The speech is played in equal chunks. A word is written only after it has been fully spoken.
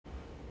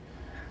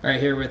All right,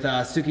 here with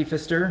Suki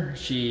Pfister.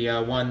 She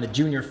won the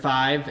Junior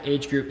 5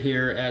 age group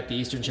here at the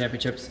Eastern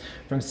Championships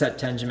from Set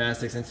 10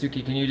 Gymnastics. And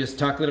Suki, can you just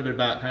talk a little bit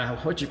about kind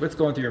of what's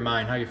going through your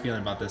mind, how you're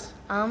feeling about this?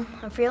 I'm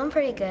feeling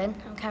pretty good.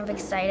 I'm kind of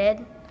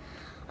excited.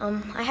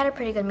 I had a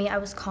pretty good meet. I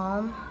was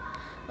calm,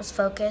 I was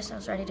focused, I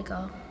was ready to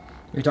go.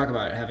 We talk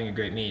about having a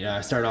great meet.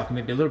 Started off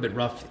maybe a little bit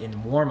rough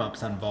in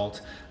warm-ups on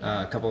vault,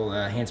 a couple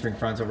handspring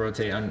fronts will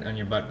rotate on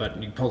your butt,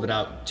 but you pulled it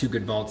out, 2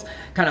 good vaults.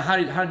 Kind of how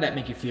did that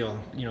make you feel?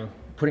 You know,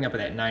 putting up at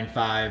that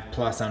 9.5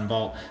 plus on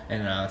vault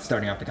and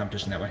starting off the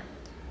competition that way.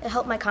 It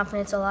helped my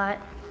confidence a lot.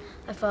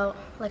 I felt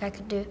like I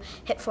could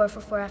hit 4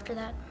 for 4 after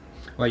that.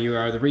 Well, you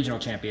are the regional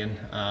champion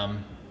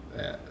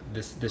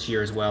this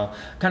year as well.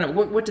 Kind of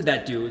what did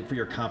that do for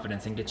your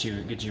confidence and get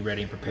you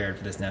ready and prepared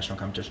for this national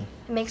competition?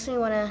 It makes me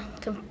want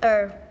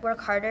to work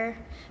harder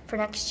for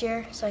next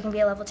year so I can be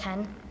a level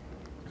 10.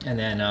 And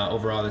then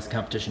overall, this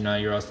competition,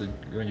 you're also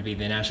going to be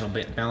the national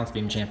balance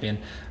beam champion,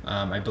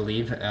 I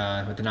believe, with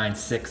the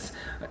 9.6.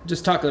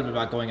 Just talk a little bit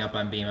about going up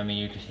on beam. I mean,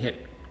 you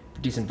hit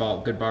decent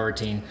vault, good bar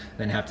routine,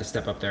 then have to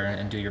step up there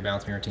and do your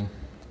balance beam routine.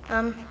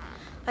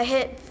 I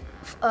hit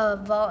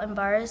vault and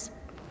bars,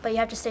 but you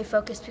have to stay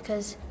focused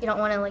because you don't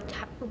want to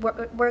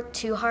work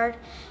too hard,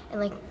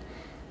 and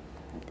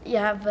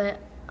but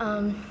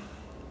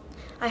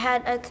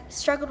I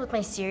struggled with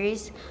my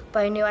series, but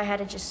I knew I had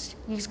to just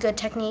use good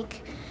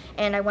technique,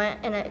 and I went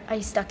and I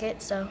stuck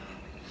it. So.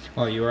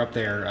 Well, you were up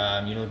there.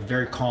 You look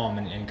very calm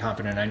and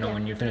confident. I know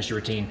when you finished your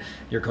routine,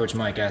 your coach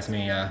Mike asked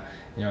me,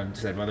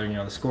 said whether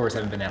the scores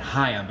haven't been that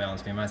high on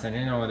balance beam. I said,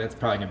 that's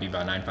probably going to be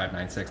about 9.5,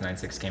 9.6,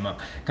 9.6 came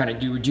up.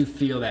 Would you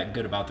feel that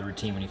good about the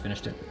routine when you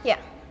finished it? Yeah.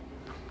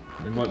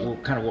 And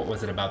what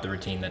was it about the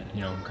routine that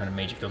kind of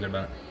made you feel good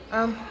about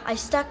it? I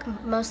stuck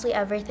mostly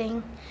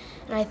everything,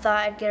 and I thought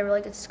I'd get a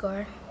really good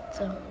score.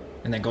 So.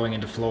 And then going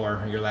into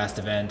floor, your last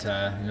event,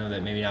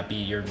 that maybe not be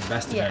your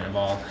best event of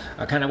all.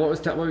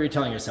 What were you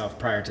telling yourself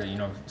prior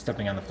to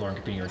stepping on the floor and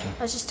competing your routine?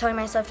 I was just telling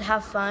myself to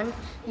have fun,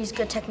 use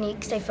good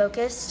technique, stay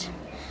focused,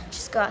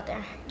 just go out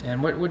there.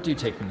 And what do you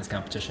take from this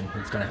competition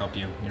that's going to help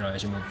you,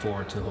 as you move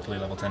forward to hopefully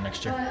level 10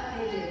 next year?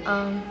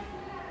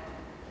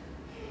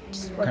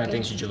 Just what kind of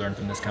things did you learn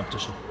from this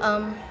competition?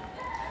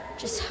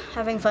 Just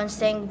having fun,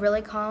 staying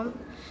really calm,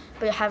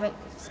 but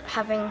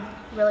having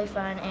really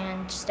fun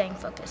and just staying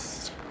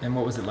focused. And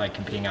what was it like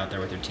competing out there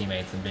with your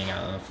teammates and being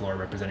out on the floor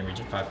representing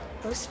Region 5?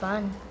 It was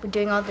fun. We're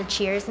doing all the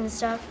cheers and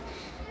stuff,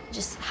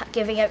 just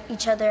giving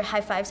each other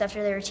high fives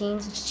after their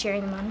routines and just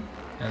cheering them on.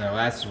 And the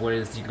last, what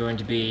is going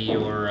to be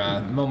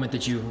your moment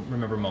that you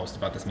remember most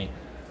about this meet?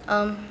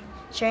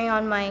 Cheering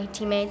on my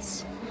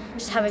teammates,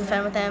 just having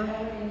fun with them.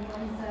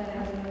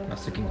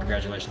 Suki,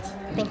 congratulations.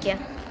 Thank you.